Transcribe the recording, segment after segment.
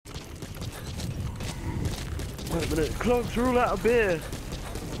Wait a minute, Clogs, we're all out of beer!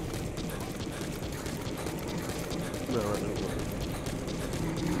 No, I don't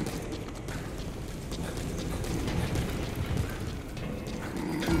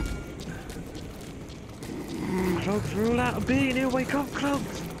know. Clogs, we're all out of beer here, wake up,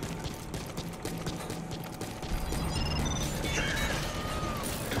 Clogs!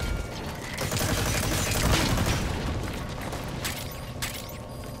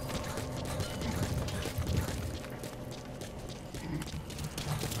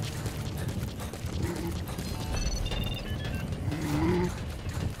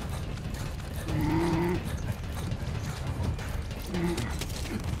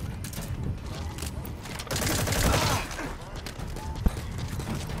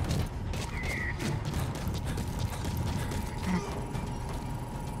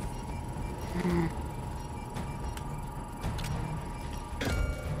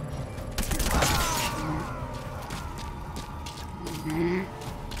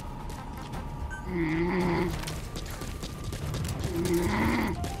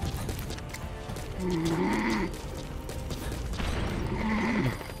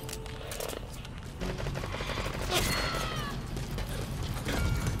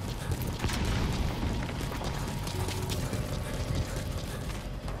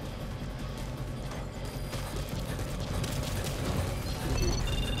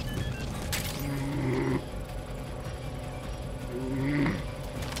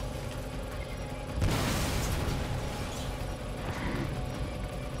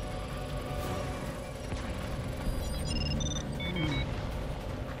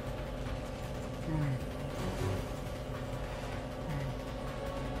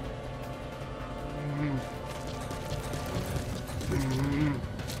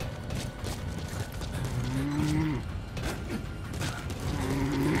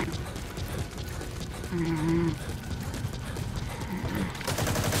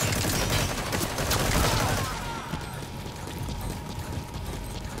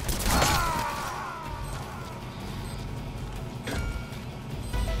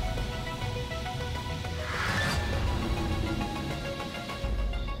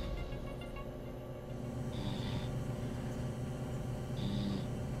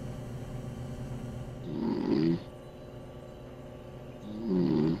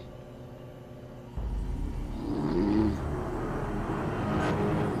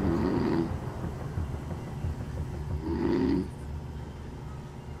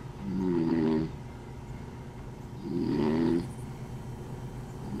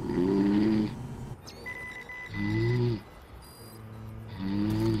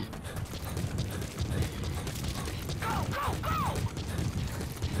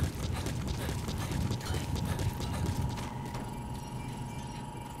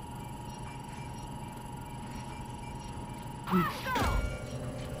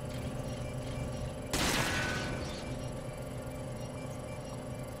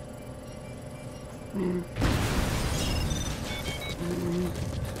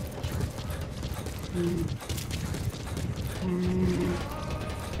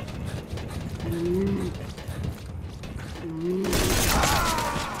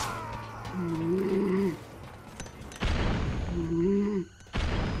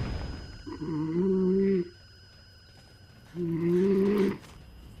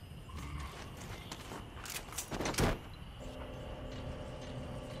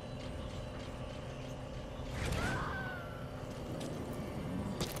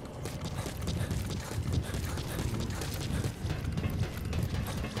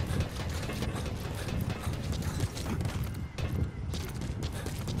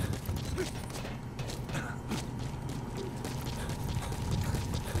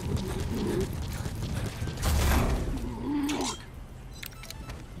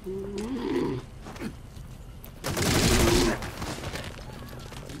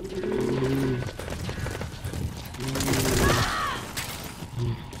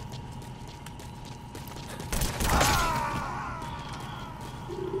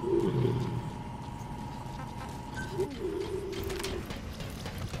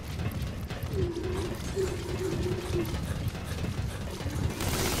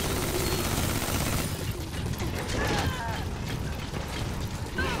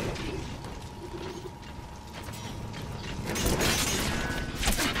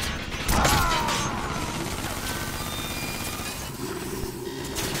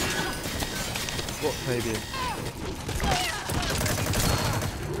 What Fabian?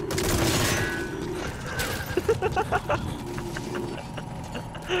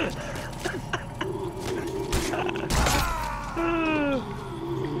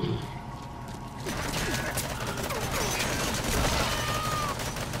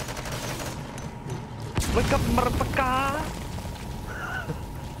 Wake up, motherfucker!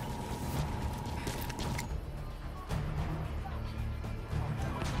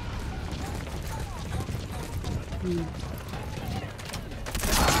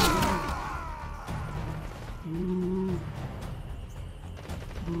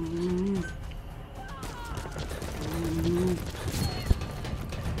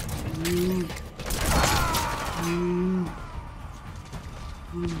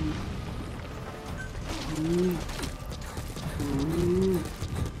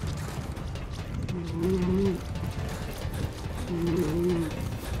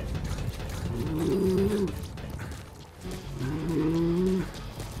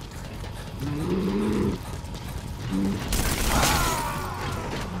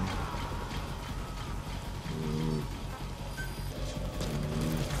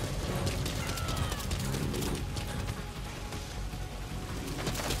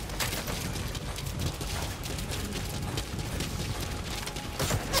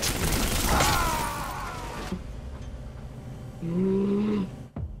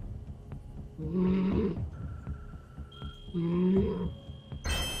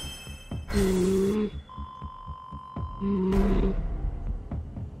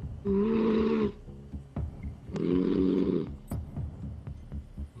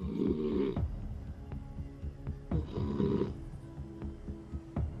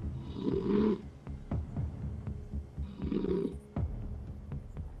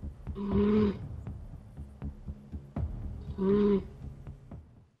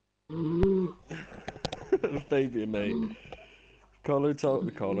 Baby, mate. Carlo,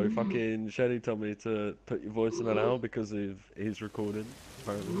 fucking Shady told me to put your voice in an hour because of his recording,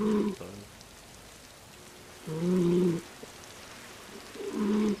 apparently. So.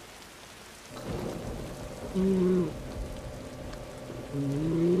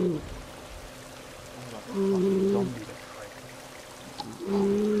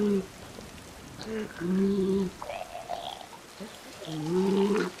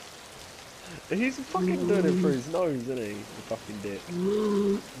 He's fucking doing it through his nose, isn't he? The fucking dick.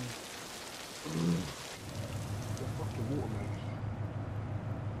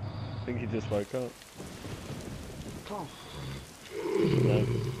 I think he just woke up. Oh. No.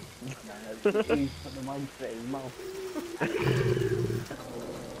 No, he's put the mindset in his mouth.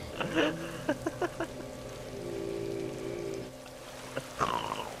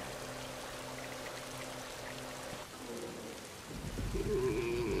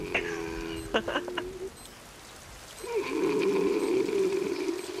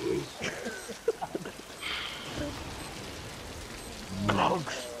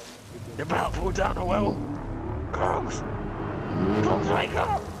 Clogs! You're about to fall down a well! Clogs! Clogs, wake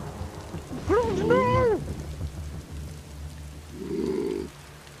up! Clogs, no!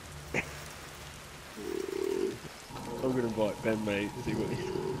 I'm gonna invite Ben, mate, see what he...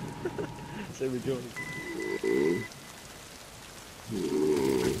 see what joins.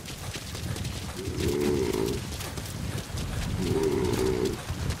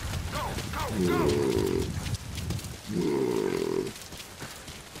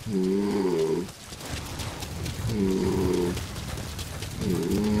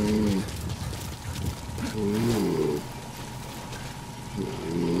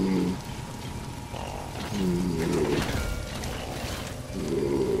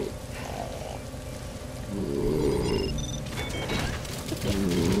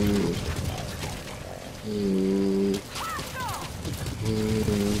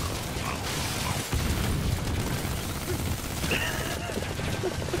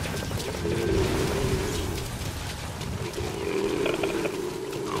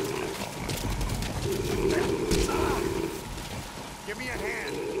 Give me a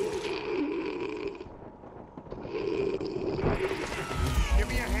hand. Give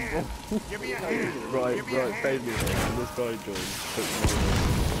me a hand. Give me a hand. Right, Give me a right, hand. fade me. And this guy joins. Put him on.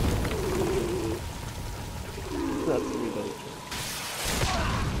 That's what we done.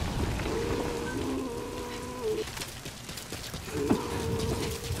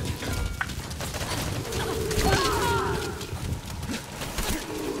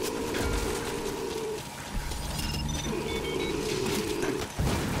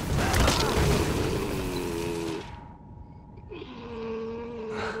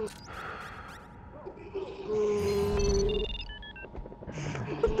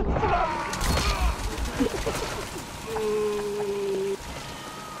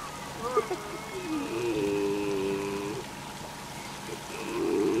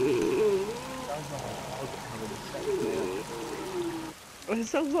 It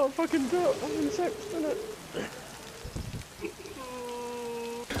sounds like fucking dirt having sex, doesn't it?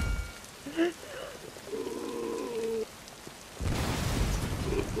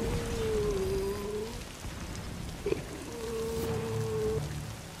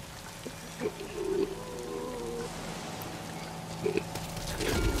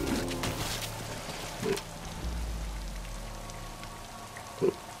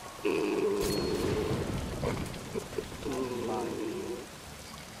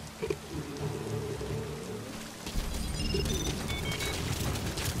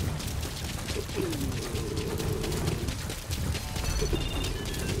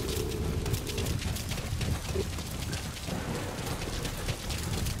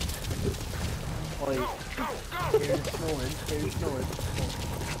 Oi, Go, go, go! here's snoring, here's snoring.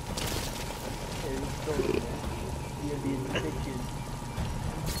 Here's snoring, yeah. You're being bitches.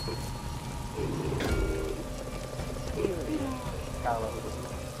 Carlo.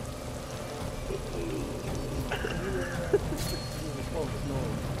 You're close,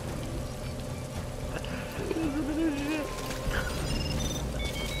 snoring.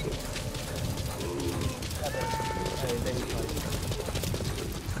 Hey, baby, like.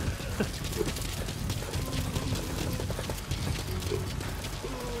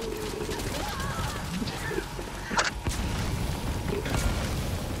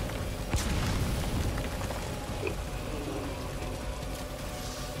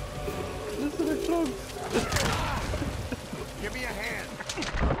 Listen to Clogs. Give me a hand.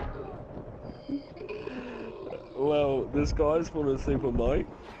 Well, this guy's fallen asleep on Mike,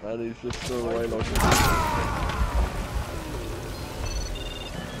 and he's just thrown away like a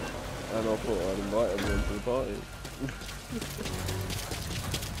and I thought I'd invite everyone to the party.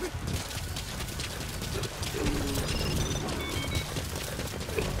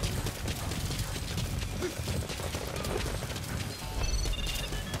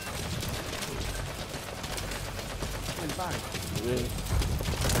 Went back. Yeah.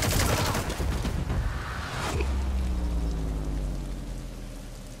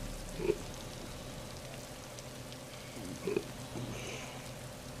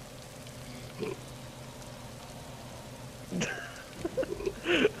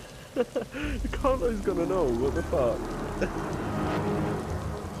 Carlo's gonna know, what the fuck?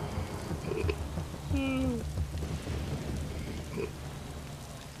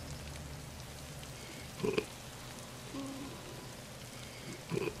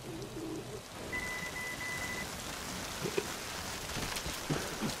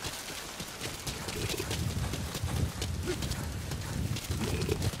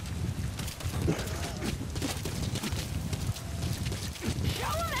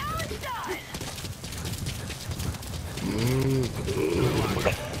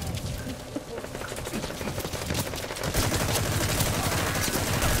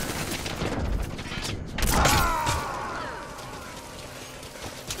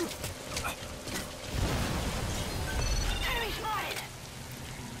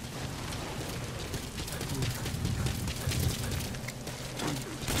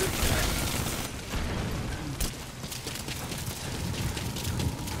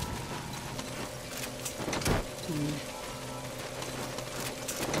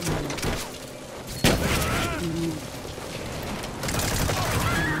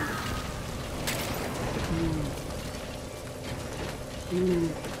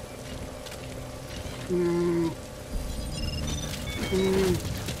 Mm.